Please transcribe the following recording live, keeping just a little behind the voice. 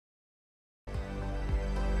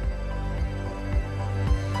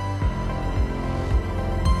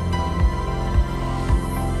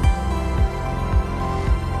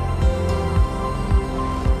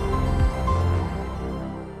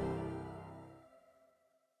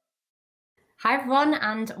Hi everyone,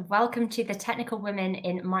 and welcome to the Technical Women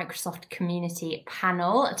in Microsoft Community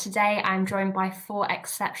panel. Today I'm joined by 4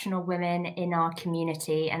 exceptional women in our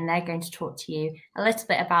community, and they're going to talk to you a little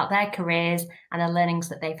bit about their careers and the learnings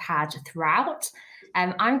that they've had throughout.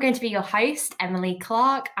 I'm going to be your host, Emily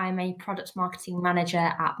Clarke. I'm a product marketing manager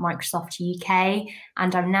at Microsoft UK,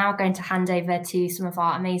 and I'm now going to hand over to some of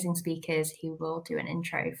our amazing speakers who will do an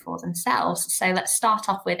intro for themselves. So let's start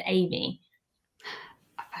off with Amy.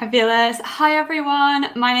 Fabulous. Hi everyone,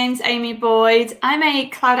 my name's Amy Boyd. I'm a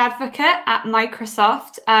cloud advocate at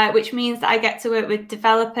Microsoft, which means that I get to work with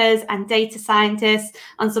developers and data scientists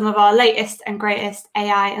on some of our latest and greatest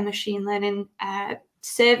AI and machine learning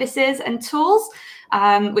services and tools,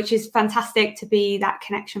 which is fantastic to be that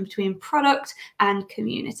connection between product and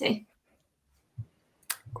community.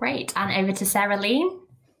 Great. And over to Sarah Lee.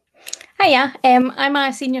 Hiya, I'm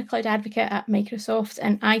a senior cloud advocate at Microsoft,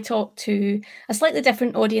 and I talk to a slightly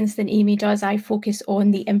different audience than Amy does. I focus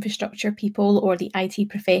on the infrastructure people or the IT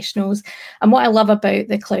professionals. And what I love about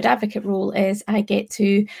the cloud advocate role is I get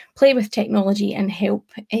to play with technology and help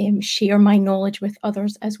share my knowledge with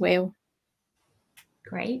others as well.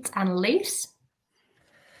 Great. And Luce?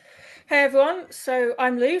 Hey everyone, so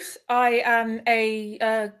I'm Luce. I am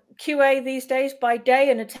a QA these days by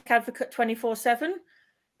day and a tech advocate 24/7.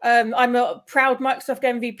 I'm a proud Microsoft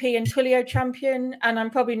MVP and Twilio champion, and I'm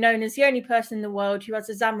probably known as the only person in the world who has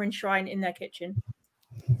a Xamarin Shrine in their kitchen.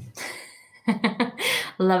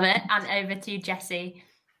 Love it. And over to Jesse.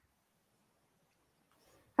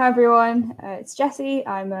 Hi everyone, it's Jesse.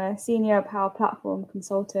 I'm a senior Power Platform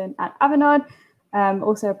consultant at Avanade.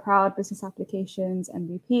 Also a proud business applications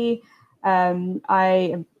MVP.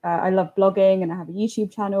 I love blogging and I have a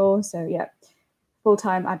YouTube channel. So yeah,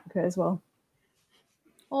 full-time advocate as well.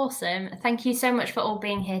 Awesome. Thank you so much for all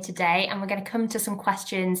being here today. And we're going to come to some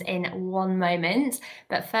questions in one moment.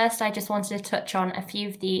 But first, I just wanted to touch on a few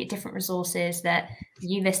of the different resources that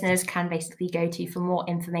you listeners can basically go to for more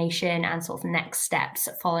information and sort of next steps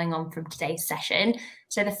following on from today's session.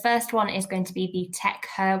 So the first one is going to be the Tech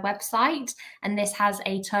Her website. And this has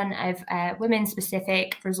a ton of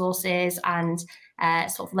women-specific resources and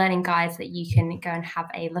sort of learning guides that you can go and have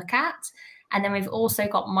a look at. And then we've also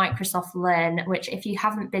got Microsoft Learn, which if you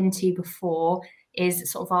haven't been to before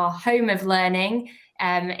is sort of our home of learning.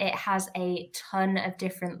 It has a ton of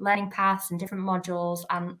different learning paths and different modules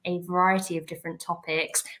and a variety of different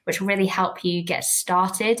topics, which really help you get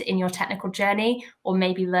started in your technical journey or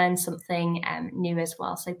maybe learn something new as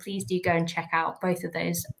well. So please do go and check out both of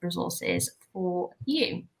those resources for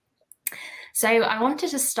you. So I wanted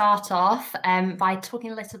to start off by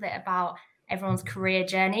talking a little bit about everyone's career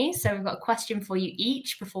journey. So we've got a question for you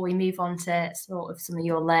each before we move on to sort of some of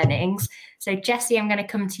your learnings. So Jesse, I'm going to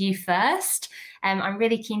come to you first. I'm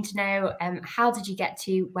really keen to know, how did you get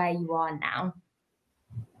to where you are now?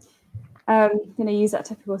 I'm going to use that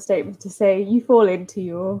typical statement to say you fall into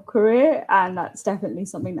your career, and that's definitely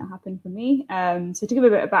something that happened for me. So to give a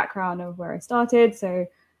bit of background of where I started, so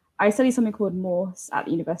I studied something called Morse at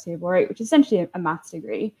the University of Warwick, which is essentially a maths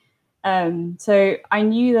degree. So I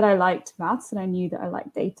knew that I liked maths and I knew that I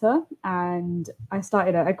liked data, and I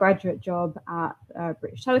started a graduate job at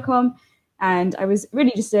British Telecom, and I was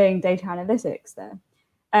really just doing data analytics there.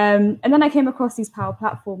 And then I came across these Power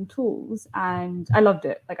Platform tools and I loved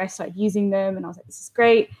it. Like I started using them and I was like, this is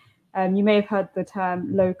great. You may have heard the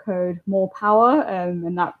term low code, more power,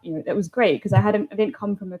 and that, you know, that was great because I didn't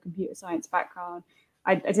come from a computer science background.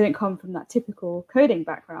 I didn't come from that typical coding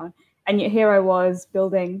background, and yet here I was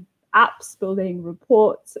building apps, building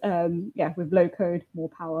reports, with low code, more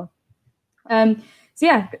power.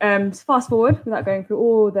 Fast forward without going through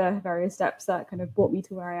all the various steps that kind of brought me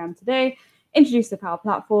to where I am today, introduced the Power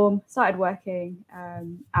Platform, started working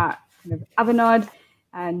at kind of Avanade,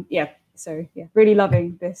 and really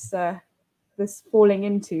loving this falling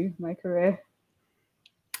into my career.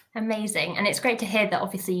 Amazing. And it's great to hear that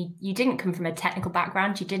obviously you didn't come from a technical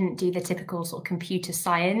background. You didn't do the typical sort of computer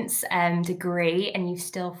science degree, and you've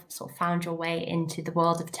still sort of found your way into the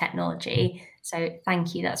world of technology. So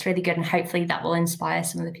thank you. That's really good. And hopefully that will inspire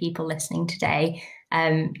some of the people listening today.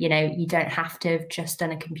 You don't have to have just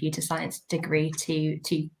done a computer science degree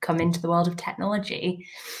to come into the world of technology.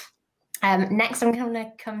 Next, I'm going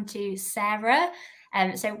to come to Sarah.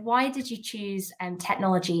 So why did you choose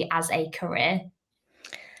technology as a career?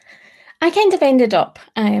 I kind of ended up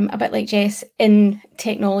a bit like Jess in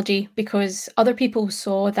technology because other people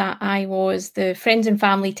saw that I was the friends and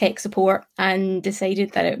family tech support and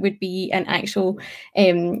decided that it would be an actual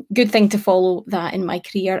good thing to follow that in my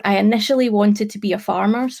career. I initially wanted to be a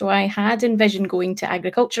farmer, so I had envisioned going to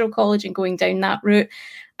agricultural college and going down that route.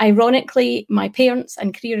 Ironically, my parents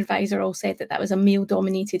and career advisor all said that that was a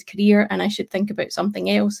male-dominated career and I should think about something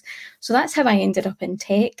else. So that's how I ended up in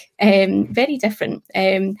tech. Very different.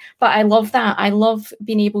 But I love that. I love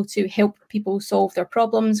being able to help people solve their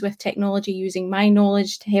problems with technology, using my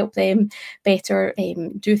knowledge to help them better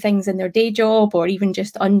do things in their day job, or even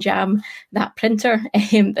just unjam that printer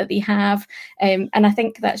that they have. And I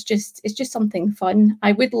think it's just something fun.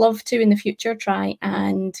 I would love to in the future try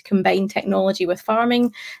and combine technology with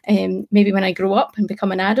farming, maybe when I grow up and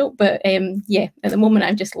become an adult. But yeah, at the moment,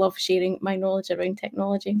 I just love sharing my knowledge around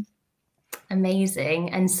technology.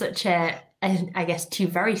 Amazing. And such I guess, two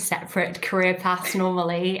very separate career paths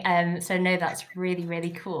normally. So no, that's really, really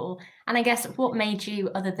cool. And I guess what made you,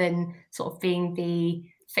 other than sort of being the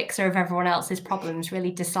fixer of everyone else's problems,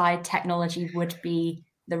 really decide technology would be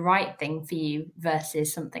the right thing for you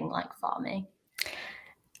versus something like farming?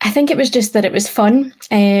 I think it was just that it was fun,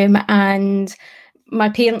 and my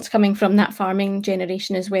parents, coming from that farming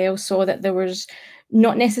generation as well, saw that there was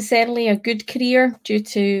not necessarily a good career due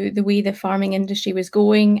to the way the farming industry was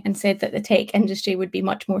going, and said that the tech industry would be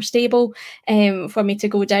much more stable for me to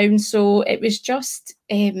go down. So it was just,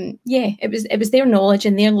 yeah, it was their knowledge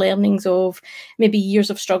and their learnings of maybe years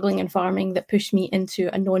of struggling in farming that pushed me into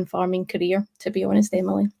a non-farming career, to be honest,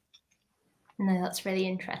 Emily. No, that's really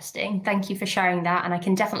interesting. Thank you for sharing that. And I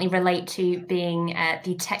can definitely relate to being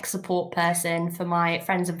the tech support person for my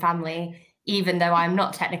friends and family, even though I'm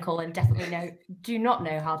not technical and definitely do not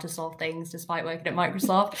know how to solve things despite working at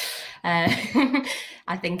Microsoft.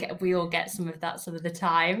 I think we all get some of that some of the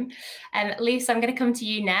time. Luce, I'm going to come to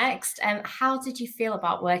you next. How did you feel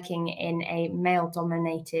about working in a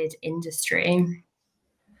male-dominated industry?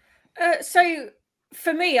 So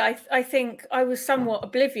for me, I think I was somewhat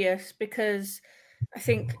oblivious, because I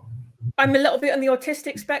think I'm a little bit on the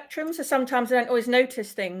autistic spectrum, so sometimes I don't always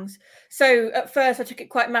notice things. So at first I took it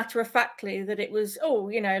quite matter-of-factly that it was,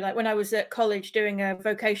 like when I was at college doing a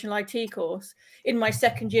vocational IT course, in my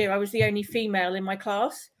second year I was the only female in my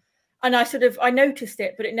class, and I noticed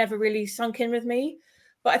it, but it never really sunk in with me.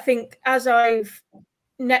 But I think as I've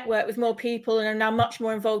networked with more people and I'm now much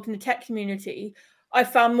more involved in the tech community, I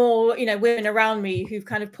found more, women around me who've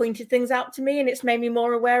kind of pointed things out to me, and it's made me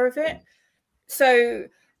more aware of it. So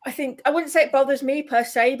I think I wouldn't say it bothers me per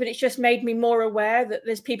se, but it's just made me more aware that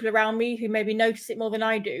there's people around me who maybe notice it more than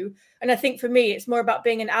I do. And I think for me, it's more about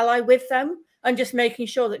being an ally with them and just making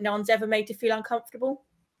sure that no one's ever made to feel uncomfortable.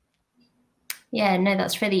 Yeah, no,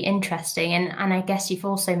 that's really interesting. And I guess you've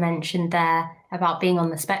also mentioned there about being on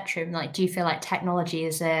the spectrum. Like, do you feel like technology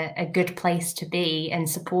is a good place to be and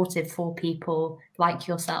supportive for people like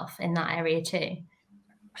yourself in that area too?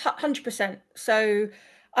 100%. So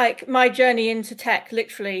like my journey into tech,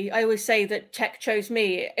 literally, I always say that tech chose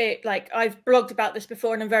me. I've blogged about this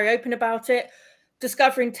before and I'm very open about it.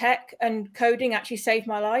 Discovering tech and coding actually saved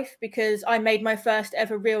my life, because I made my first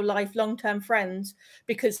ever real life long-term friends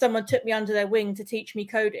because someone took me under their wing to teach me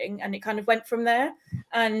coding, and it kind of went from there.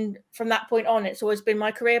 And from that point on, it's always been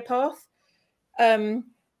my career path.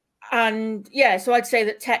 And yeah, so I'd say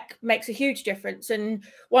that tech makes a huge difference. And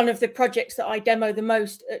one of the projects that I demo the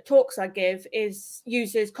most at talks I give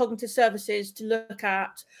uses cognitive services to look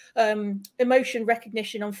at emotion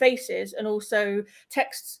recognition on faces, and also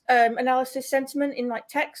text analysis sentiment in like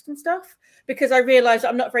text and stuff, because I realized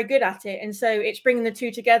I'm not very good at it. And so it's bringing the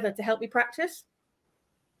two together to help me practice.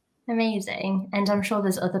 Amazing. And I'm sure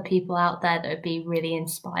there's other people out there that would be really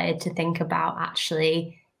inspired to think about,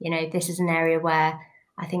 actually, this is an area where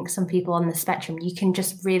I think some people on the spectrum, you can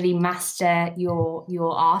just really master your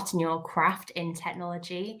art and your craft in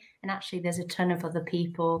technology. And actually, there's a ton of other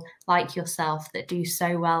people like yourself that do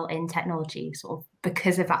so well in technology, sort of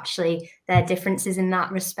because of actually their differences in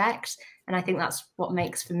that respect. And I think that's what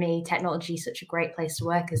makes, for me, technology such a great place to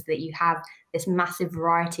work, is that you have this massive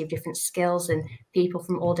variety of different skills and people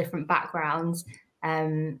from all different backgrounds.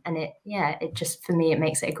 And it just, for me, it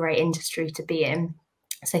makes it a great industry to be in.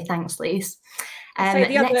 So thanks, Luce.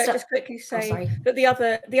 Just quickly say that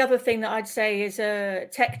the other thing that I'd say is a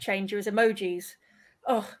tech changer is emojis.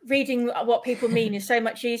 Oh, reading what people mean is so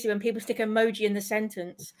much easier when people stick emoji in the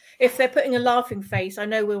sentence. If they're putting a laughing face, I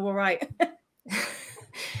know we're all right.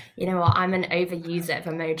 You know what? I'm an overuser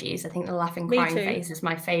of emojis. I think the laughing crying face is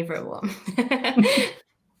my favorite one.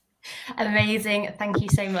 Amazing. Thank you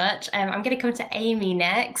so much. I'm going to come to Amy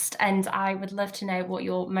next, and I would love to know what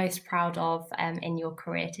you're most proud of in your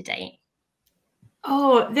career to date.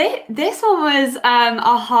 Oh, this one was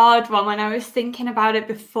a hard one. When I was thinking about it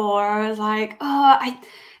before, I was like,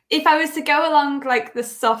 if I was to go along like the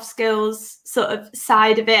soft skills sort of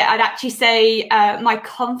side of it, I'd actually say my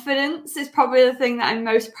confidence is probably the thing that I'm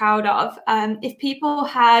most proud of. If people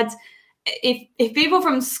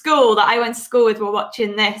from school that I went to school with were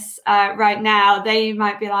watching this right now, they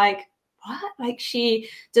might be like, what? Like, she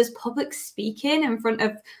does public speaking in front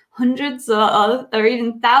of hundreds or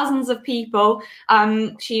even thousands of people.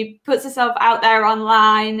 She puts herself out there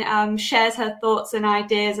online, shares her thoughts and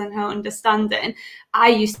ideas and her understanding. I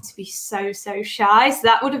used to be so shy, so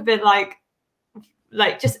that would have been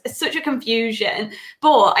like just such a confusion.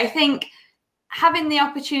 But I think having the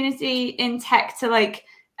opportunity in tech to like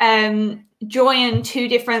join two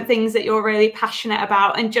different things that you're really passionate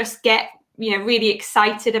about and just get really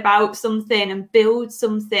excited about something and build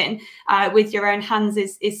something with your own hands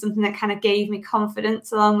is something that kind of gave me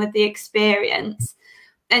confidence along with the experience.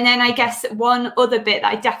 And then I guess one other bit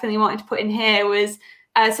that I definitely wanted to put in here was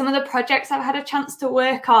some of the projects I've had a chance to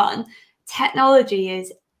work on. Technology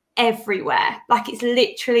is everywhere, like it's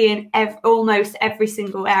literally in almost every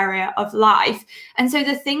single area of life. And so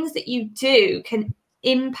the things that you do can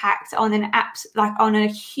impact on an app, like on a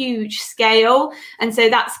huge scale. And so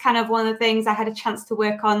that's kind of one of the things I had a chance to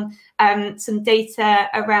work on, some data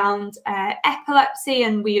around epilepsy,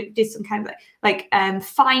 and we did some kind of like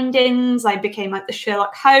findings. I became like the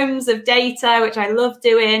Sherlock Holmes of data, which I love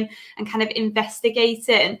doing, and kind of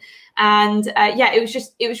investigating. And yeah, it was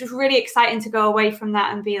just really exciting to go away from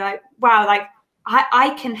that and be like, wow, like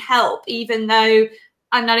I can help, even though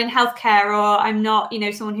I'm not in healthcare or I'm not,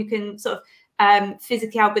 someone who can sort of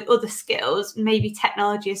physically help with other skills. Maybe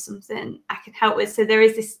technology is something I can help with. So there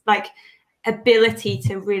is this like ability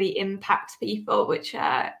to really impact people, which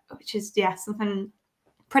is something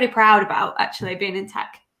pretty proud about, actually, being in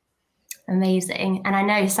tech. Amazing. And I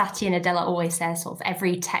know Satya and Adela always say sort of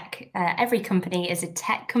every company is a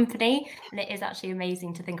tech company, and it is actually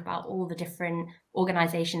amazing to think about all the different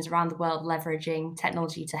organizations around the world leveraging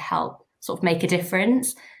technology to help sort of make a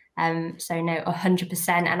difference. So no, 100%.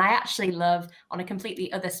 And I actually love, on a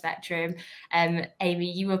completely other spectrum,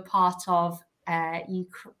 Amy, you were part of,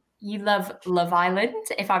 you love Love Island,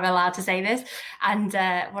 if I'm allowed to say this. And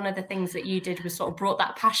one of the things that you did was sort of brought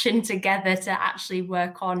that passion together to actually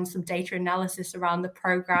work on some data analysis around the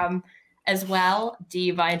program as well. Do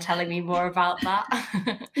you mind telling me more about that?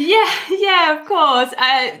 Yeah, of course.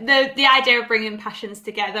 The idea of bringing passions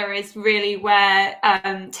together is really where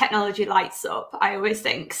technology lights up, I always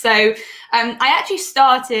think. So I actually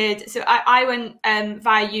started, so I went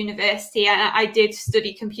via university, and I did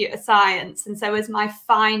study computer science. And so as my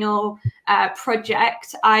final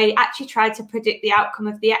project, I actually tried to predict the outcome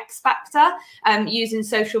of the X Factor using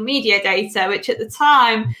social media data, which at the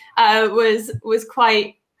time was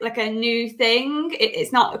quite like a new thing.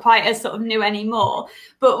 It's not quite as sort of new anymore.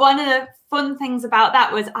 But one of the fun things about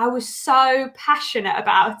that was I was so passionate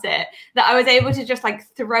about it that I was able to just like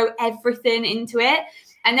throw everything into it.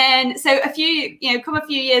 And then, so a few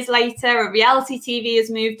years later, reality TV has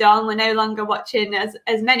moved on. We're no longer watching as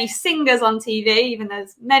many singers on TV, even though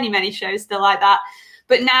there's many shows still like that.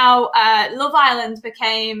 But now Love Island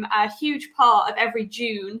became a huge part of every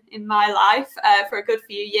June in my life for a good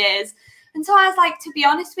few years. And so I was like, to be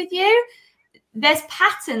honest with you, there's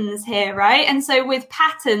patterns here, right? And so with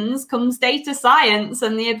patterns comes data science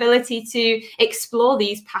and the ability to explore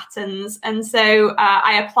these patterns. And so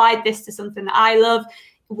I applied this to something that I love.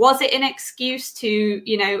 Was it an excuse to,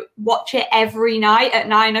 watch it every night at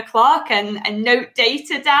 9 o'clock and note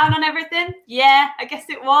data down on everything? Yeah, I guess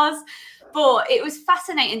it was. But it was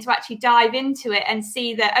fascinating to actually dive into it and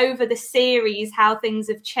see that over the series, how things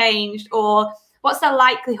have changed, or what's the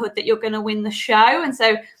likelihood that you're going to win the show. And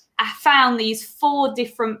so I found these 4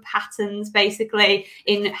 different patterns basically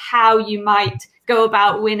in how you might go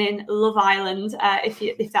about winning Love Island,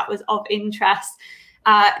 if that was of interest.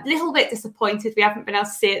 A little bit disappointed we haven't been able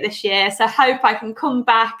to see it this year, so I hope I can come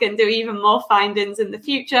back and do even more findings in the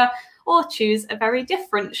future, or choose a very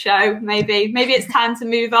different show. Maybe it's time to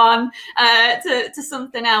move on to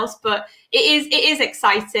something else. But it is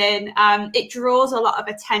exciting. It draws a lot of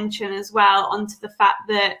attention as well onto the fact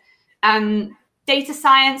that data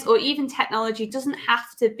science or even technology doesn't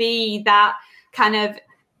have to be that kind of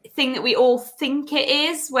thing that we all think it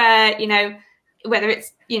is, where whether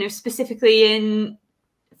it's specifically in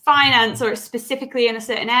finance or specifically in a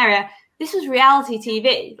certain area. This was reality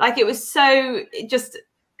TV. Like, it was so just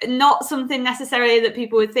not something necessarily that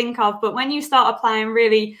people would think of. But when you start applying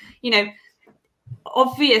really,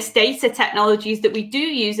 obvious data technologies that we do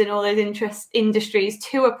use in all those industries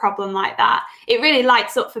to a problem like that, it really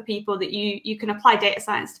lights up for people that you can apply data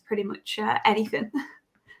science to pretty much anything.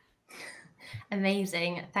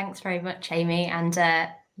 Amazing. Thanks very much, Amy. And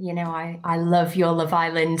You know, I love your Love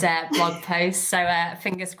Island blog post, so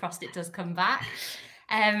fingers crossed it does come back.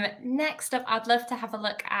 Next up, I'd love to have a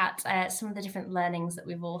look at some of the different learnings that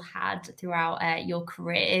we've all had throughout your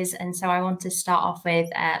careers. And so I want to start off with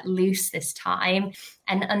Luce this time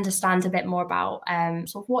and understand a bit more about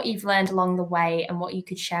sort of what you've learned along the way and what you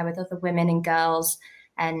could share with other women and girls,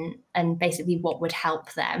 and basically what would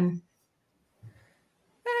help them.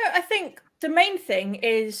 I think the main thing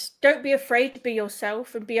is don't be afraid to be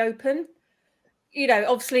yourself and be open. You know,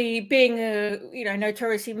 obviously being a, you know,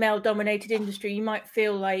 notoriously male dominated industry, you might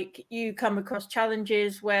feel like you come across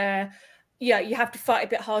challenges where, yeah, you have to fight a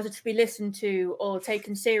bit harder to be listened to or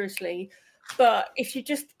taken seriously. But if you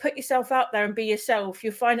just put yourself out there and be yourself,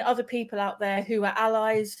 you'll find other people out there who are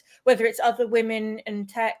allies, whether it's other women in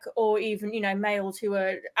tech or even, you know, males who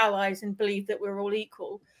are allies and believe that we're all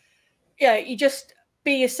equal. Yeah, you just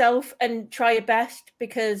be yourself and try your best,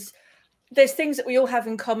 because there's things that we all have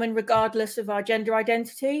in common regardless of our gender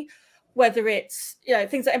identity, whether it's, you know,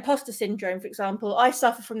 things like imposter syndrome, for example. I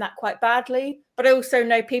suffer from that quite badly, but I also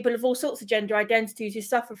know people of all sorts of gender identities who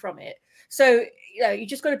suffer from it. So, you know, you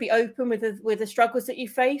just got to be open with the struggles that you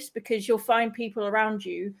face, because you'll find people around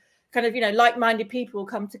you, kind of, you know, like-minded people will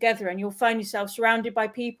come together, and you'll find yourself surrounded by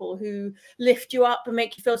people who lift you up and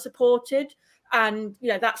make you feel supported. And, you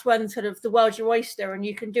know, that's when sort of the world's your oyster and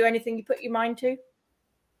you can do anything you put your mind to.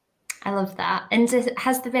 I love that. And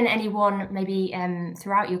has there been anyone maybe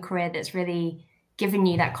throughout your career that's really given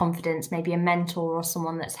you that confidence, maybe a mentor or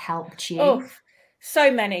someone that's helped you? Oh, so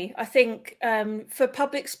many. I think for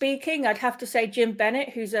public speaking, I'd have to say Jim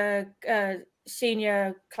Bennett, who's a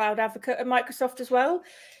senior cloud advocate at Microsoft as well.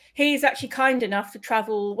 He's actually kind enough to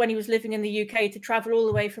travel, when he was living in the UK, to travel all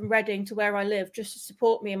the way from Reading to where I live just to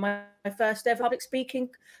support me in my first ever public speaking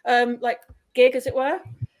like gig, as it were.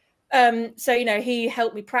 So, you know, he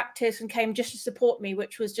helped me practice and came just to support me,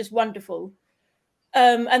 which was just wonderful.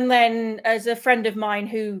 And then as a friend of mine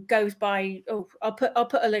who goes by, I'll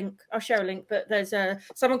put a link, I'll share a link, but there's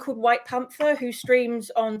someone called White Panther who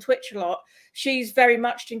streams on Twitch a lot. She's very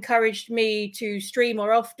much encouraged me to stream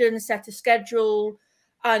more often, set a schedule.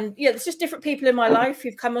 And yeah, there's just different people in my life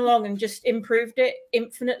who've come along and just improved it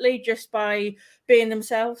infinitely just by being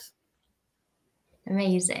themselves.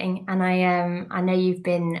 Amazing. And I know you've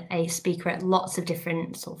been a speaker at lots of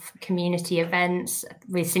different sort of community events.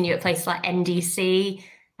 We've seen you at places like NDC.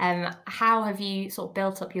 How have you sort of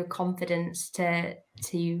built up your confidence to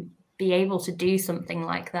be able to do something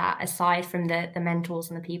like that, aside from the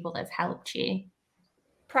mentors and the people that have helped you?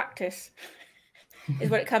 Practice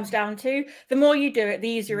is what it comes down to. The more you do it, the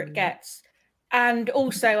easier it gets. And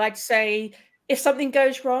also, I'd say if something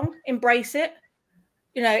goes wrong, embrace it.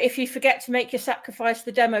 You know, if you forget to make your sacrifice to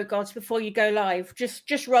the demo gods before you go live,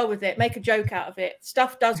 just roll with it, make a joke out of it.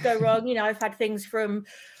 Stuff does go wrong. You know, I've had things from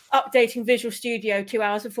updating Visual Studio 2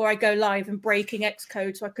 hours before I go live and breaking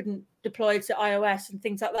Xcode so I couldn't deploy to iOS and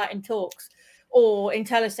things like that in talks, or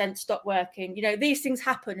IntelliSense stopped working. You know, these things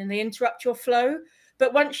happen and they interrupt your flow.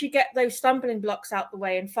 But once you get those stumbling blocks out the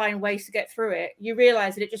way and find ways to get through it, you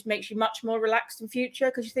realize that it just makes you much more relaxed in future,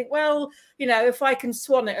 because you think, well, you know, if I can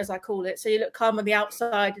swan it, as I call it, so you look calm on the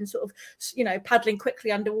outside and sort of, you know, paddling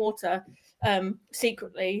quickly underwater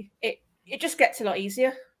secretly, it just gets a lot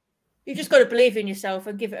easier. You just got to believe in yourself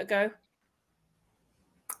and give it a go.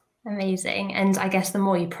 Amazing. And I guess the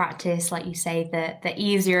more you practice, like you say, the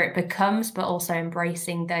easier it becomes, but also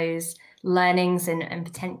embracing those learnings and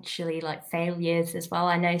potentially like failures as well.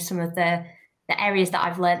 I know some of the areas that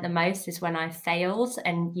I've learned the most is when I failed,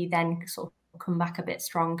 and you then sort of come back a bit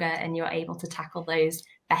stronger and you're able to tackle those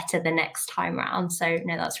better the next time around. So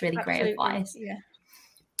no, that's really Absolutely. great advice. Yeah.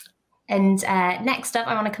 And next up,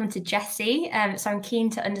 I want to come to Jesse. So I'm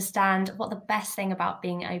keen to understand what the best thing about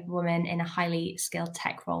being a woman in a highly skilled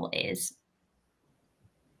tech role is.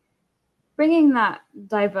 Bringing that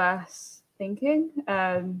diverse thinking.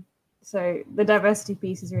 So the diversity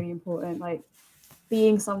piece is really important, like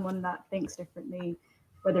being someone that thinks differently,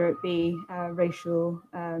 whether it be racial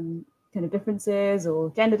kind of differences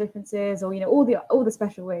or gender differences, or, you know, all the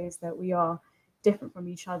special ways that we are different from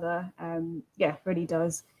each other. Yeah, really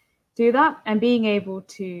does do that. And being able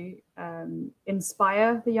to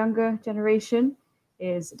inspire the younger generation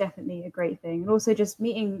is definitely a great thing. And also just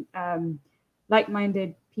meeting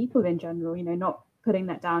like-minded people in general, you know, not putting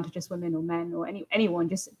that down to just women or men or anyone,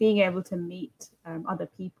 just being able to meet other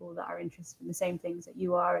people that are interested in the same things that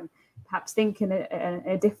you are, and perhaps think in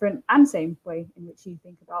a different and same way in which you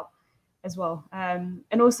think about as well.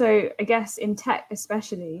 And also, I guess in tech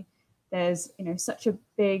especially, there's, you know, such a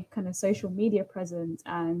big kind of social media presence,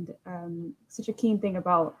 and such a keen thing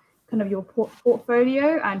about kind of your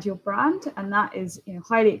portfolio and your brand, and that is, you know,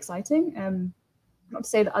 highly exciting. Not to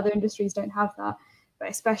say that other industries don't have that, but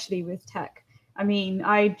especially with tech. I mean,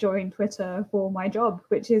 I joined Twitter for my job,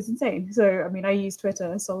 which is insane. So, I mean, I use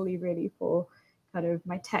Twitter solely really for kind of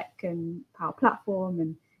my tech and Power Platform,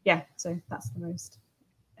 and yeah, so that's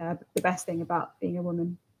the best thing about being a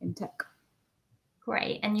woman in tech.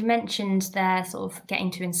 Great. And you mentioned there sort of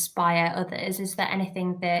getting to inspire others. Is there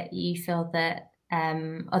anything that you feel that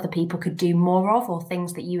other people could do more of, or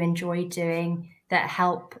things that you enjoy doing that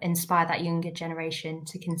help inspire that younger generation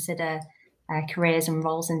to consider careers and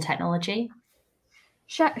roles in technology?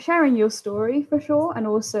 Sharing your story for sure, and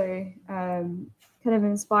also kind of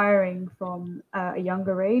inspiring from a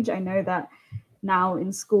younger age. I know that now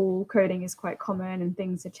in school coding is quite common and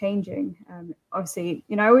things are changing. Obviously,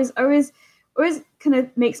 you know, always kind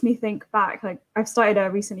of makes me think back. Like, I've started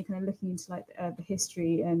recently kind of looking into like the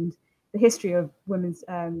history of women's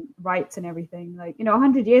rights and everything. Like, you know,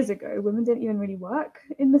 100 years ago, women didn't even really work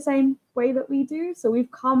in the same way that we do. So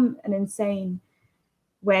we've come an insane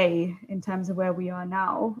way in terms of where we are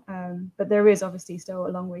now. But there is obviously still a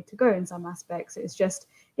long way to go in some aspects. It's just,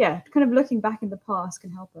 yeah, kind of looking back in the past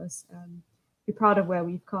can help us be proud of where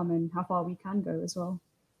we've come and how far we can go as well.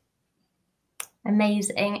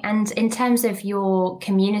 Amazing. And in terms of your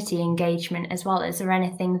community engagement as well, is there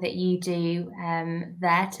anything that you do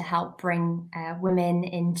there to help bring women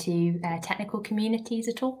into technical communities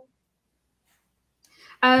at all?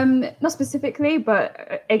 Not specifically,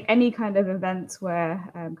 but any kind of events where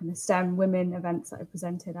kind of STEM women events that I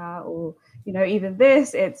presented at, or, you know, even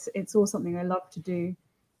this, it's all something I love to do.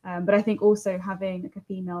 But I think also having like a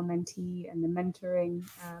female mentee and the mentoring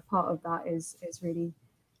part of that is really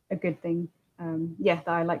a good thing. Yeah, that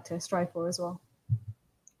I like to strive for as well.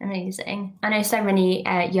 Amazing. I know so many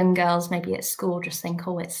young girls maybe at school just think,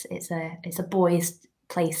 oh, it's a boys'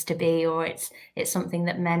 place to be, or it's something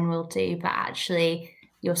that men will do. But actually,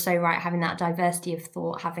 you're so right, having that diversity of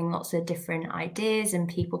thought, having lots of different ideas, and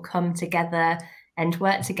people come together and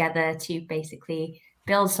work together to basically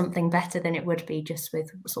build something better than it would be just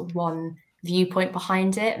with sort of one viewpoint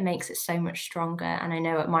behind it, makes it so much stronger. And I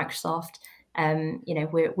know at Microsoft, you know,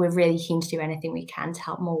 we're really keen to do anything we can to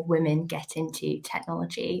help more women get into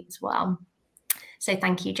technology as well. So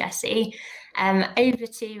thank you, Jesse. Over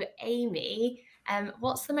to Amy.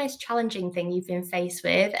 What's the most challenging thing you've been faced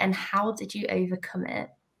with, and how did you overcome it?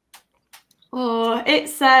 Oh,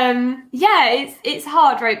 it's it's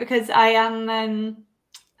hard, right? Because I am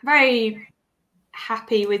very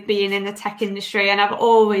happy with being in the tech industry, and I've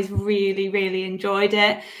always really, really enjoyed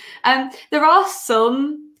it. There are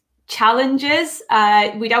some challenges.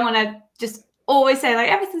 We don't want to just always say like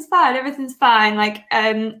everything's fine. Like,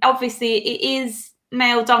 obviously it is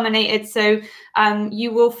male dominated, so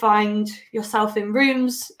you will find yourself in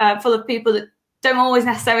rooms full of people that don't always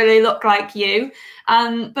necessarily look like you,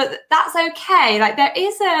 but that's okay. Like,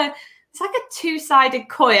 it's like a two-sided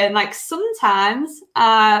coin. Like, sometimes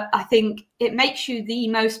I think it makes you the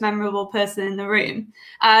most memorable person in the room,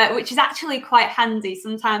 which is actually quite handy.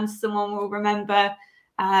 Sometimes someone will remember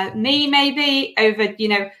me maybe over, you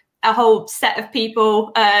know, a whole set of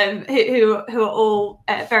people who are all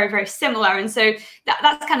very, very similar. And so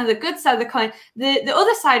that's kind of the good side of the coin. The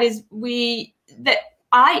other side is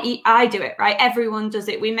I do it, right? Everyone does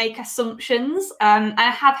it. We make assumptions.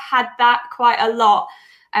 I have had that quite a lot.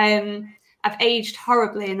 I've aged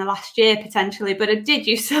horribly in the last year, potentially, but I did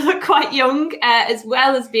used to look quite young, as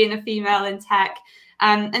well as being a female in tech.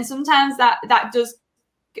 And sometimes that does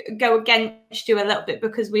go against you a little bit,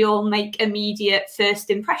 because we all make immediate first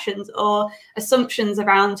impressions or assumptions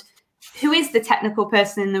around who is the technical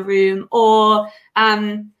person in the room, or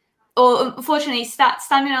unfortunately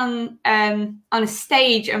standing on a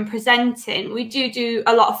stage and presenting. We do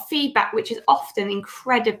a lot of feedback, which is often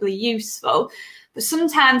incredibly useful, but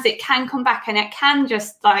sometimes it can come back and it can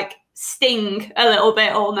just like sting a little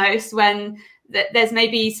bit almost when there's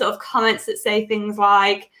maybe sort of comments that say things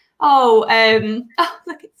like, oh,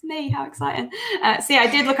 look, it's me, how exciting. See, I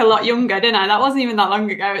did look a lot younger, didn't I? That wasn't even that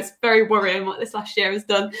long ago. It's very worrying what this last year has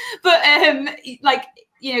done. But like,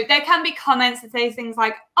 you know, there can be comments that say things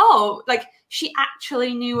like, oh, like, she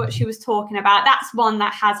actually knew what she was talking about. That's one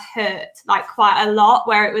that has hurt like quite a lot,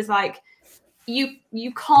 where it was like, you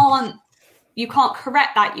can't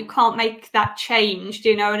correct that. You can't make that change. Do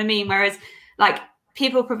you know what I mean? Whereas like,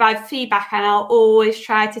 people provide feedback and I'll always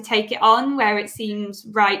try to take it on where it seems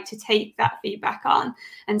right to take that feedback on.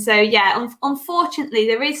 And so, yeah, unfortunately,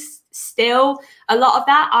 there is still a lot of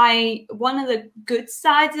that. One of the good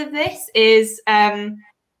sides of this is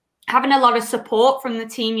having a lot of support from the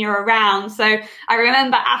team you're around. So I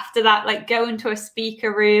remember after that, like going to a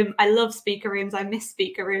speaker room. I love speaker rooms. I miss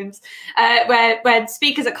speaker rooms, where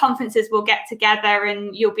speakers at conferences will get together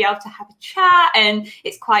and you'll be able to have a chat, and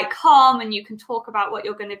it's quite calm, and you can talk about what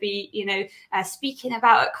you're going to be, you know, speaking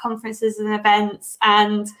about at conferences and events.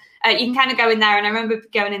 And you can kind of go in there, and I remember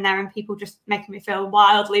going in there and people just making me feel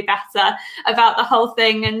wildly better about the whole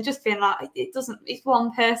thing, and just being like, it's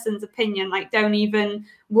one person's opinion, like don't even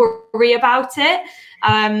worry about it.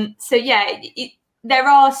 So yeah, there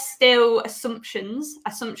are still assumptions.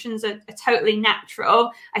 Assumptions are totally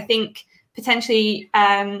natural. I think potentially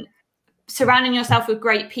surrounding yourself with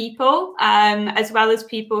great people, as well as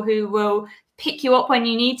people who will pick you up when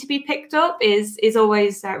you need to be picked up, is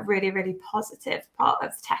always a really, really positive part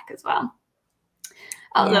of tech as well.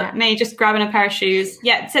 Oh, yeah. Look, me just grabbing a pair of shoes.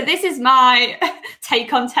 Yeah, so this is my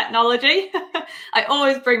take on technology. I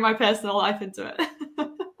always bring my personal life into it.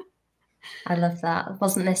 I love that.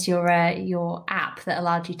 Wasn't this your app that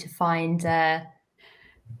allowed you to find,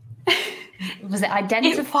 was it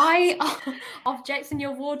identify objects in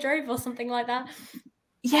your wardrobe or something like that?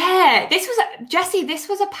 Yeah, this was Jesse. This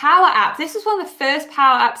was a power app. This was one of the first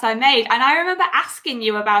power apps I made, and I remember asking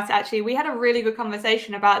you about it. Actually, we had a really good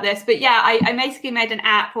conversation about this. But yeah, I basically made an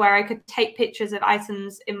app where I could take pictures of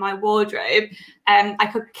items in my wardrobe. I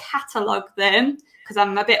could catalog them because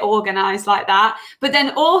I'm a bit organized like that. But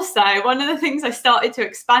then also one of the things I started to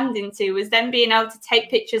expand into was then being able to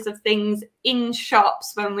take pictures of things in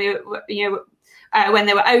shops when we were, you know, when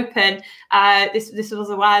they were open. This was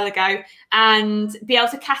a while ago, and be able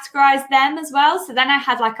to categorize them as well. So then I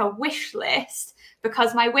had like a wish list,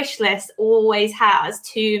 because my wish list always has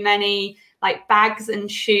too many like bags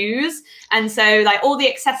and shoes, and so like all the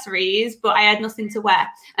accessories, but I had nothing to wear.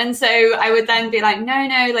 And so I would then be like,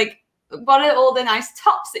 no, like, what are all the nice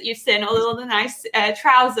tops that you've seen, all the nice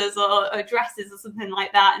trousers or dresses or something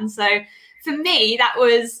like that. And so for me, that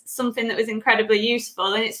was something that was incredibly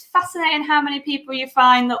useful. And it's fascinating how many people you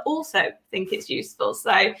find that also think it's useful.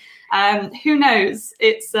 So who knows?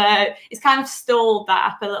 It's kind of stalled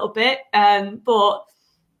that app a little bit. But,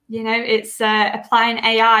 you know, it's applying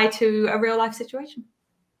AI to a real life situation.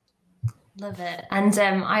 Love it. And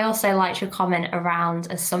I also liked your comment around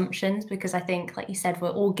assumptions, because I think, like you said, we're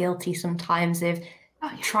all guilty sometimes of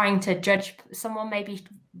trying to judge someone maybe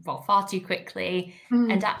far too quickly.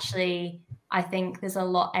 And actually, I think there's a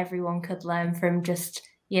lot everyone could learn from just,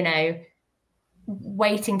 you know,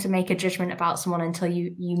 waiting to make a judgment about someone until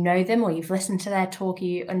you know them, or you've listened to their talk,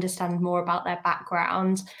 you understand more about their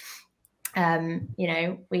background. You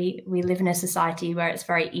know, we live in a society where it's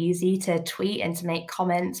very easy to tweet and to make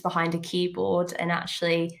comments behind a keyboard, and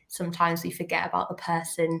actually sometimes we forget about the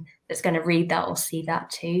person that's going to read that or see that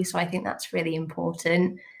too. So I think that's really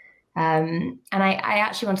important. And I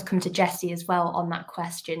actually want to come to Jese as well on that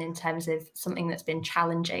question, in terms of something that's been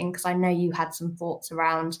challenging, because I know you had some thoughts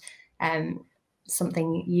around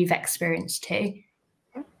something you've experienced too.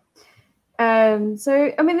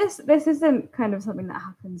 So, I mean, this isn't kind of something that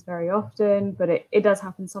happens very often, but it does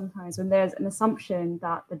happen sometimes when there's an assumption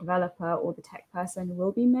that the developer or the tech person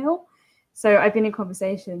will be male. So I've been in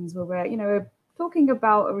conversations where we're talking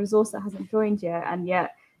about a resource that hasn't joined yet, and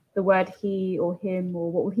yet the word he or him,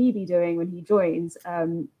 or what will he be doing when he joins,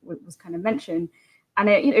 was kind of mentioned. And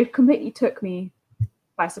it completely took me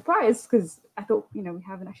by surprise, because I thought, we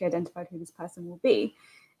haven't actually identified who this person will be.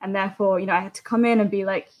 And therefore, I had to come in and be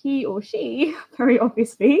like, he or she, very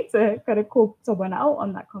obviously, to kind of call someone out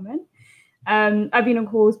on that comment. I've been on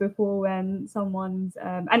calls before when someone's,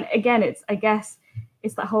 and again, I guess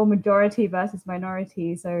it's that whole majority versus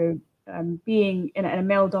minority. So being in a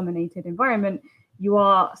male-dominated environment, you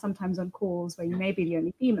are sometimes on calls where you may be the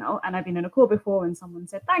only female. And I've been in a call before when someone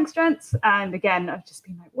said, thanks, gents. And again, I've just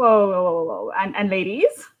been like, whoa, and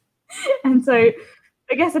ladies. And so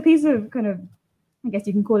I guess a piece of kind of, I guess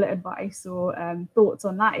you can call it advice or thoughts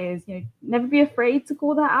on that is, never be afraid to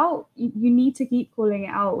call that out. You need to keep calling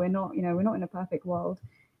it out. We're not in a perfect world,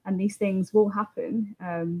 and these things will happen.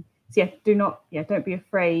 So yeah, don't be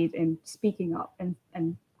afraid in speaking up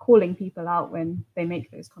and calling people out when they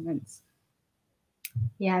make those comments.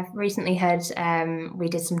 Yeah, I've recently heard, we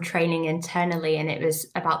did some training internally, and it was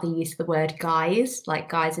about the use of the word guys. Like,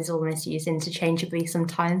 guys is almost used interchangeably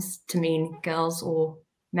sometimes to mean girls or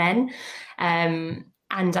men. And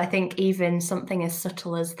I think even something as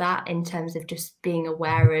subtle as that, in terms of just being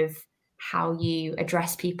aware of how you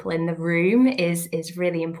address people in the room, is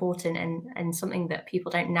really important, and something that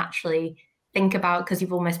people don't naturally think about, because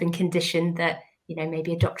you've almost been conditioned that,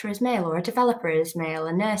 maybe a doctor is male, or a developer is male,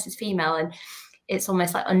 a nurse is female, and it's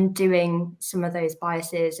almost like undoing some of those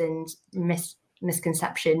biases and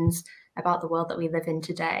misconceptions about the world that we live in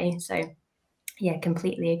today. So yeah,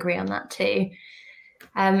 completely agree on that too.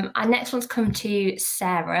 Our next one's come to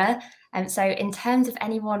Sarah. So in terms of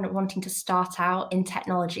anyone wanting to start out in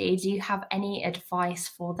technology, do you have any advice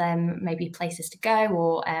for them, maybe places to go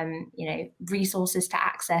or, you know, resources to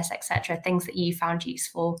access, etc., things that you found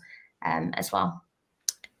useful as well?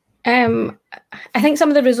 I think some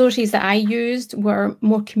of the resources that I used were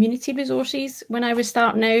more community resources when I was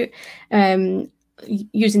starting out.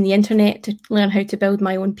 Using the internet to learn how to build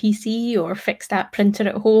my own PC or fix that printer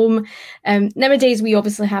at home. Nowadays, we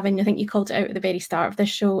obviously have, and I think you called it out at the very start of this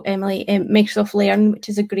show, Emily, Microsoft Learn, which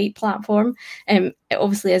is a great platform. It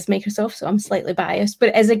obviously is Microsoft, so I'm slightly biased, but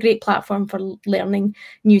it is a great platform for learning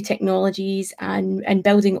new technologies and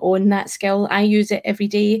building on that skill. I use it every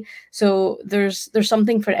day, so there's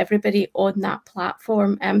something for everybody on that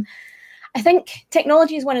platform. I think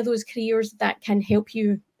technology is one of those careers that can help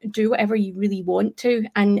you do whatever you really want to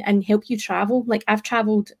and help you travel. Like I've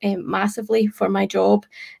traveled massively for my job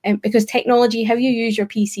because technology, how you use your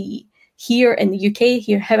PC here in the UK,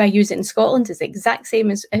 here how I use it in Scotland is the exact same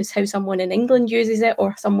as how someone in England uses it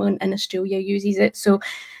or someone in Australia uses it. So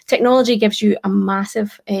technology gives you a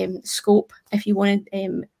massive scope if you want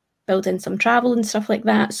to build in some travel and stuff like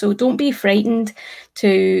that. So don't be frightened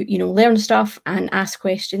to, you know, learn stuff and ask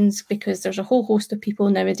questions, because there's a whole host of people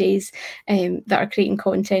nowadays that are creating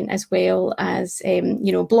content as well as,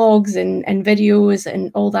 you know, blogs and videos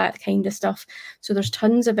and all that kind of stuff. So there's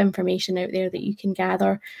tons of information out there that you can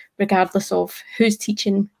gather regardless of who's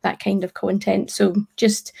teaching that kind of content. So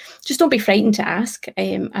just don't be frightened to ask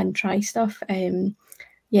and try stuff.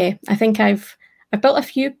 Yeah, I think I've built a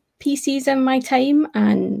few PCs in my time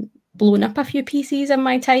and blown up a few PCs in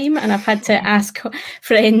my time, and I've had to ask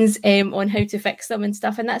friends on how to fix them and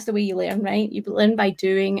stuff, and that's the way you learn, right? You learn by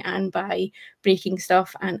doing and by breaking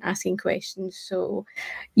stuff and asking questions. So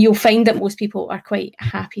you'll find that most people are quite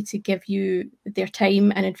happy to give you their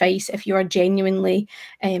time and advice if you are genuinely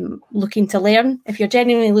looking to learn. If you're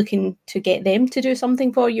genuinely looking to get them to do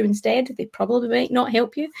something for you instead, they probably might not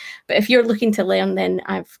help you. But if you're looking to learn, then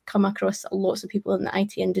I've come across lots of people in the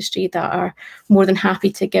IT industry that are more than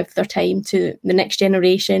happy to give their time to the next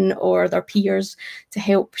generation or their peers to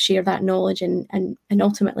help share that knowledge and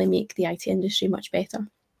ultimately make the IT industry much better.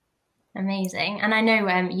 Amazing. And I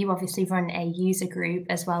know you obviously run a user group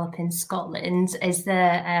as well up in Scotland. Is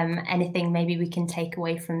there anything maybe we can take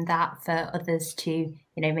away from that for others to, you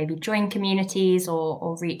know, maybe join communities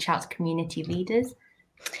or reach out to community leaders?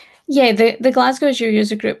 Yeah, the Glasgow Azure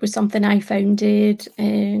user group was something I founded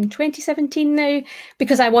in 2017 now,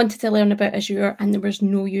 because I wanted to learn about Azure and there was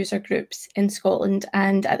no user groups in Scotland.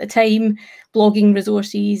 And at the time, blogging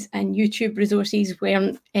resources and YouTube resources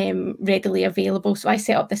weren't readily available. So I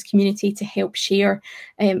set up this community to help share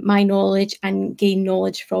my knowledge and gain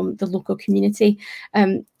knowledge from the local community.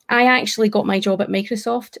 I actually got my job at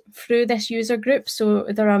Microsoft through this user group. So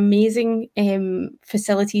there are amazing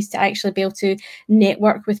facilities to actually be able to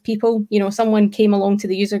network with people. You know, someone came along to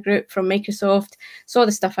the user group from Microsoft, saw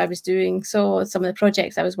the stuff I was doing, saw some of the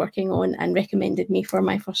projects I was working on and recommended me for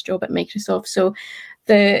my first job at Microsoft. So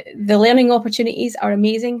the learning opportunities are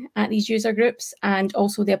amazing at these user groups, and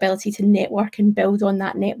also the ability to network and build on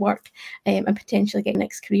that network and potentially get the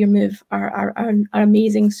next career move are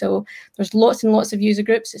amazing. So there's lots and lots of user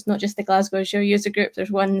groups. It's not just the Glasgow Azure user group.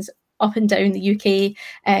 There's ones up and down the UK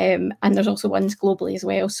and there's also ones globally as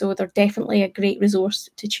well. So they're definitely a great resource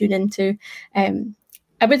to tune into.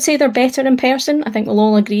 I would say they're better in person. I think we'll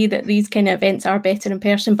all agree that these kind of events are better in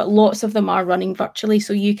person, but lots of them are running virtually,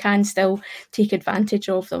 so you can still take advantage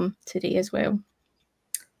of them today as well.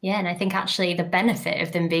 Yeah, and I think actually the benefit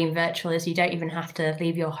of them being virtual is you don't even have to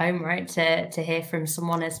leave your home, right, to hear from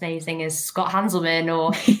someone as amazing as Scott Hanselman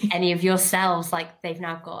or any of yourselves. Like they've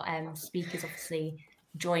now got speakers obviously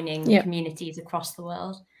joining communities across the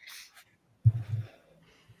world.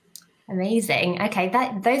 Amazing. Okay,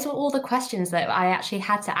 those were all the questions that I actually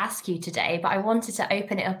had to ask you today, but I wanted to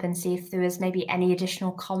open it up and see if there was maybe any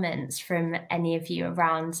additional comments from any of you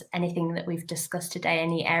around anything that we've discussed today,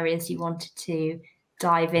 any areas you wanted to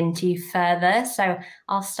dive into further. So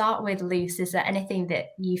I'll start with Luce. Is there anything that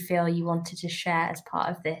you feel you wanted to share as part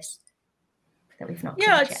of this that we've not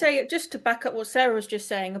covered I'd yet? say, just to back up what Sarah was just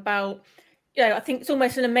saying about, I think it's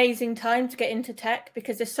almost an amazing time to get into tech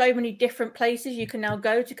because there's so many different places you can now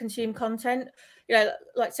go to consume content.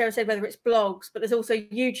 Like Sarah said, whether it's blogs, but there's also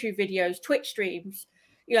YouTube videos, Twitch streams.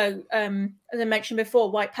 As I mentioned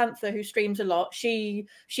before, White Panther, who streams a lot, she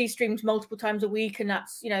streams multiple times a week, and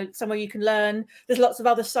that's somewhere you can learn. There's lots of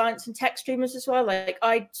other science and tech streamers as well. Like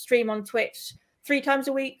I stream on Twitch 3 times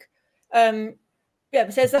a week. Yeah,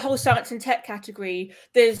 but there's the whole science and tech category.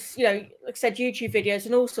 There's, you know, like I said, YouTube videos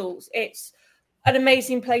and all sorts. It's an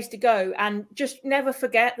amazing place to go. And just never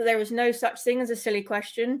forget that there is no such thing as a silly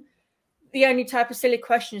question. The only type of silly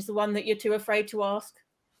question is the one that you're too afraid to ask.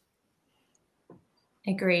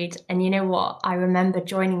 Agreed. And you know what? I remember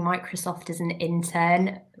joining Microsoft as an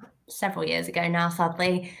intern several years ago now,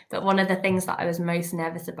 sadly. But one of the things that I was most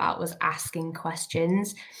nervous about was asking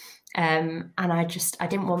questions. And I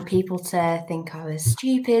didn't want people to think I was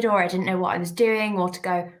stupid or I didn't know what I was doing, or to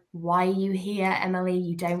go, why are you here, Emily?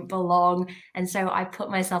 You don't belong. And so I put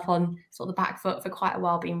myself on sort of the back foot for quite a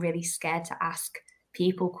while, being really scared to ask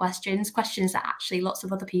people questions that actually lots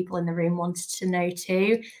of other people in the room wanted to know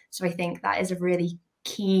too. So I think that is a really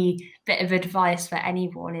key bit of advice for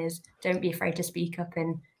anyone, is don't be afraid to speak up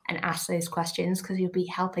and ask those questions, because you'll be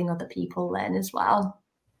helping other people learn as well.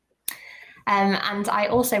 And I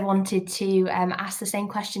also wanted to ask the same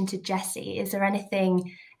question to Jese. Is there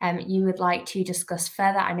anything you would like to discuss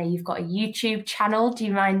further? I know you've got a YouTube channel. Do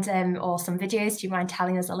you mind, or some videos, do you mind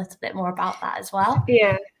telling us a little bit more about that as well?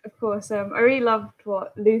 Yeah, of course. I really loved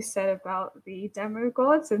what Luce said about the demo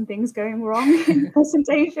gods and things going wrong in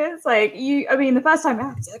presentations. Like the first time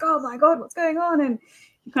out, it's like, oh my God, what's going on? And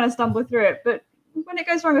you kind of stumble through it. But when it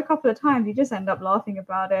goes wrong a couple of times, you just end up laughing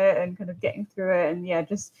about it and kind of getting through it. And yeah,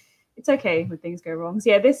 it's okay when things go wrong. So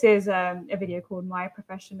yeah, this is a video called My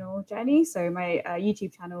Professional Journey. So my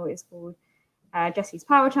YouTube channel is called Jese's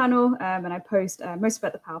Power Channel, and I post most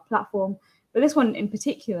about the Power Platform. But this one in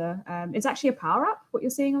particular, it's actually a Power App, what you're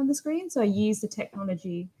seeing on the screen. So I use the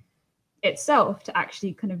technology itself to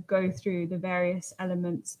actually kind of go through the various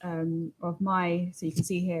elements of so you can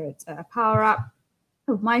see here, it's a Power App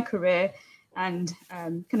of my career, and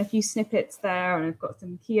kind of a few snippets there, and I've got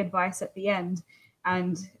some key advice at the end.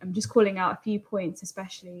 And I'm just calling out a few points,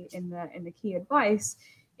 especially in the key advice,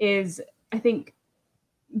 is I think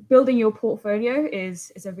building your portfolio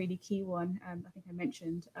is a really key one. I think I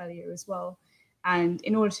mentioned earlier as well. And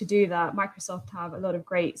in order to do that, Microsoft have a lot of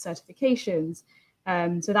great certifications.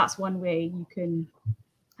 So that's one way you can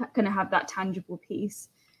kind of have that tangible piece.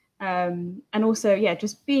 And also, yeah,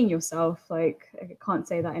 just being yourself. Like, I can't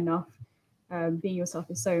say that enough. Being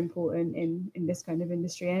yourself is so important in this kind of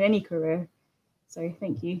industry and any career. So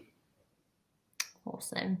thank you.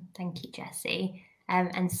 Awesome. Thank you, Jese.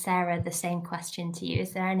 And Sarah, the same question to you.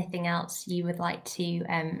 Is there anything else you would like to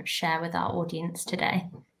share with our audience today?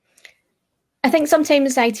 I think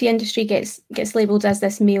sometimes the IT industry gets labelled as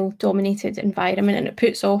this male-dominated environment, and it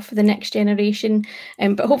puts off the next generation.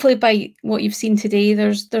 But hopefully, by what you've seen today,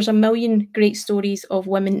 there's a million great stories of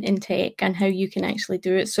women in tech and how you can actually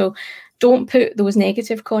do it. So don't put those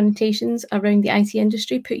negative connotations around the IT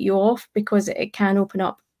industry put you off, because it can open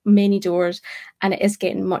up many doors and it is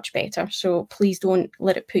getting much better. So please don't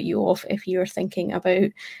let it put you off if you're thinking about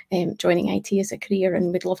joining IT as a career,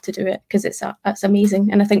 and we'd love to do it because it's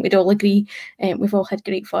amazing. And I think we'd all agree we've all had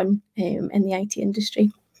great fun in the IT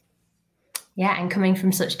industry. Yeah, and coming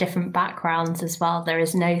from such different backgrounds as well, there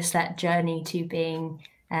is no set journey to being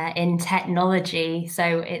in technology.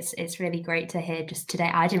 So it's really great to hear just today.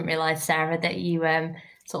 I didn't realize, Sarah, that you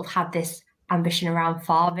sort of had this ambition around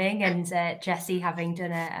farming, and Jese having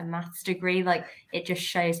done a maths degree. Like, it just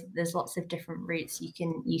shows that there's lots of different routes you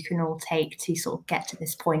can all take to sort of get to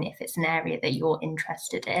this point if it's an area that you're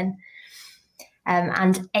interested in.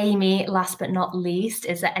 And Amy, last but not least,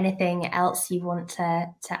 is there anything else you want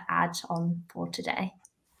to add on for today?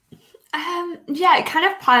 Yeah, kind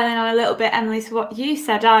of piling on a little bit, Emily, to what you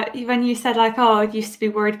said. When you said, like, oh, I used to be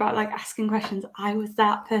worried about like asking questions, I was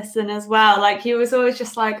that person as well. Like, he was always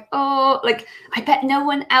just like, oh, like, I bet no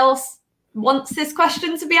one else wants this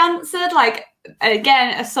question to be answered. Like,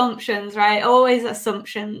 again, assumptions, right? Always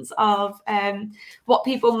assumptions of what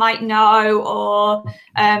people might know, or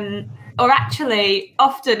actually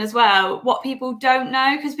often as well what people don't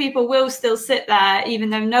know, because people will still sit there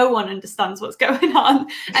even though no one understands what's going on,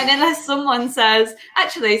 and unless someone says,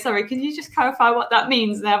 actually, sorry, can you just clarify what that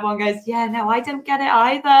means, and everyone goes, yeah, no, I don't get it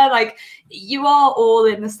either. Like, you are all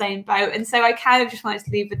in the same boat. And so I kind of just wanted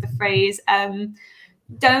to leave with the phrase,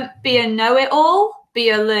 don't be a know-it-all,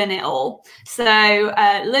 be a learn-it-all. So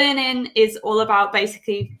learning is all about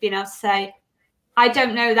basically being able to say, I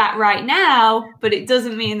don't know that right now, but it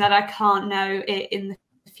doesn't mean that I can't know it in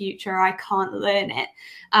the future. I can't learn it.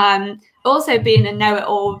 Also, being a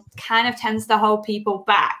know-it-all kind of tends to hold people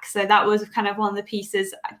back. So that was kind of one of the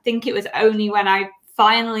pieces. I think it was only when I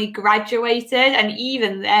finally graduated, and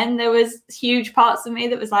even then there was huge parts of me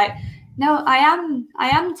that was like, no, I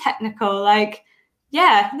am technical. Like,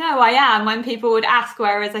 Yeah, no, I am, when people would ask,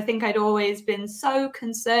 whereas I think I'd always been so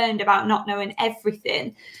concerned about not knowing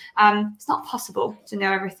everything. It's not possible to know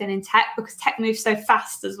everything in tech because tech moves so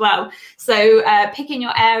fast as well. So picking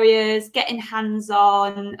your areas, getting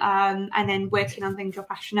hands-on, and then working on things you're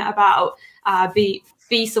passionate about,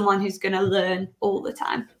 be someone who's going to learn all the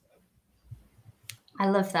time. I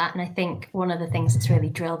love that. And I think one of the things that's really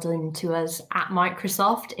drilled into us at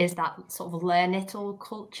Microsoft is that sort of learn it all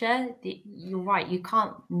culture. You're right, you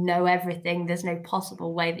can't know everything. There's no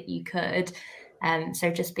possible way that you could. So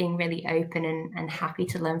just being really open and happy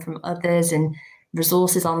to learn from others and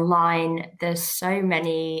resources online. There's so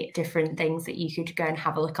many different things that you could go and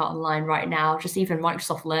have a look at online right now. Just even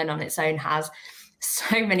Microsoft Learn on its own has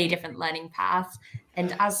so many different learning paths.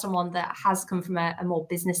 And as someone that has come from a more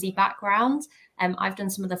businessy background, I've done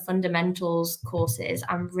some of the fundamentals courses,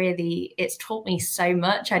 and really it's taught me so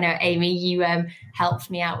much. I know, Amy, you helped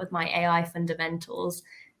me out with my AI fundamentals,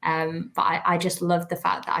 but I just loved the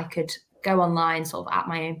fact that I could go online sort of at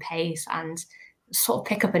my own pace and sort of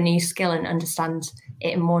pick up a new skill and understand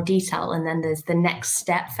it in more detail. And then there's the next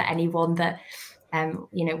step for anyone that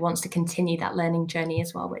wants to continue that learning journey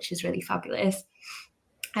as well, which is really fabulous.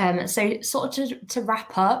 So sort of to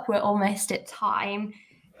wrap up, we're almost at time.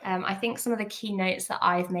 I think some of the key notes that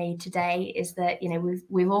I've made today is that,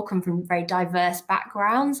 we've all come from very diverse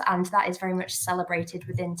backgrounds, and that is very much celebrated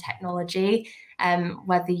within technology.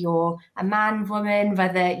 Whether you're a man, woman,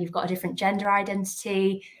 whether you've got a different gender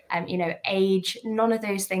identity, age, none of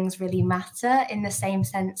those things really matter in the same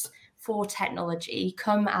sense for technology.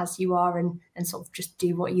 Come as you are and sort of just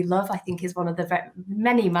do what you love, I think is one of the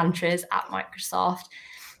many mantras at Microsoft.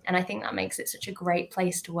 And I think that makes it such a great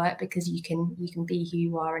place to work, because you can be who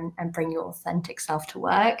you are and bring your authentic self to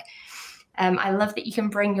work. I love that you can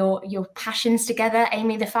bring your passions together.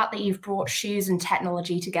 Amy, the fact that you've brought shoes and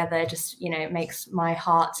technology together just, makes my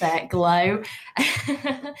heart glow.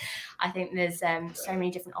 I think there's so many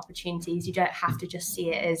different opportunities. You don't have to just see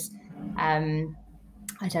it as,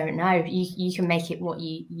 I don't know, you can make it what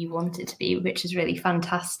you want it to be, which is really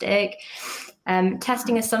fantastic.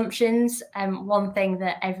 Testing assumptions. One thing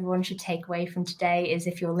that everyone should take away from today is,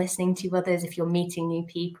 if you're listening to others, if you're meeting new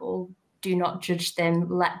people, do not judge them.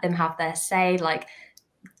 Let them have their say. Like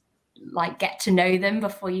get to know them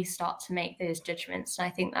before you start to make those judgments. And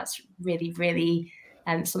I think that's really, really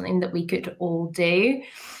something that we could all do.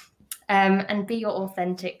 And be your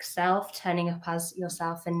authentic self, turning up as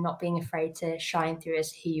yourself and not being afraid to shine through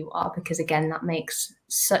as who you are, because again, that makes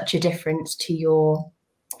such a difference to your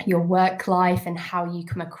work life and how you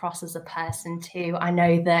come across as a person too. I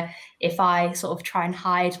know that if I sort of try and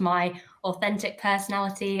hide my authentic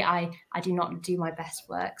personality, I do not do my best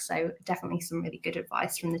work. So definitely some really good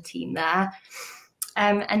advice from the team there.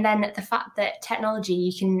 And then the fact that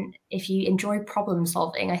technology, if you enjoy problem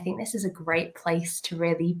solving, I think this is a great place to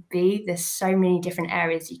really be. There's so many different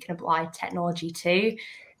areas you can apply technology to.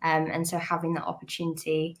 And so having that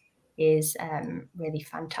opportunity is really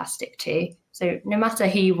fantastic too. So no matter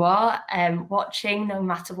who you are watching, no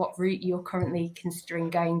matter what route you're currently considering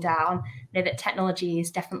going down, know that technology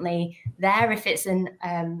is definitely there if it's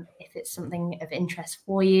something of interest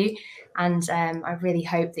for you. And I really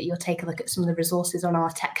hope that you'll take a look at some of the resources on our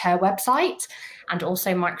Tech Care website, and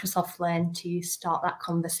also Microsoft Learn, to start that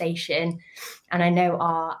conversation. And I know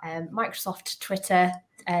our Microsoft Twitter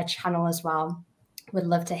channel as well. Would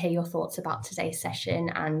love to hear your thoughts about today's session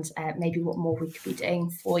and maybe what more we could be doing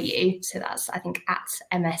for you. So that's, I think, at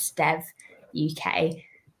MSDev UK.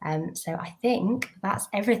 So I think that's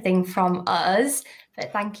everything from us.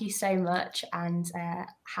 But thank you so much, and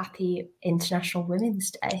happy International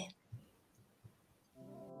Women's Day.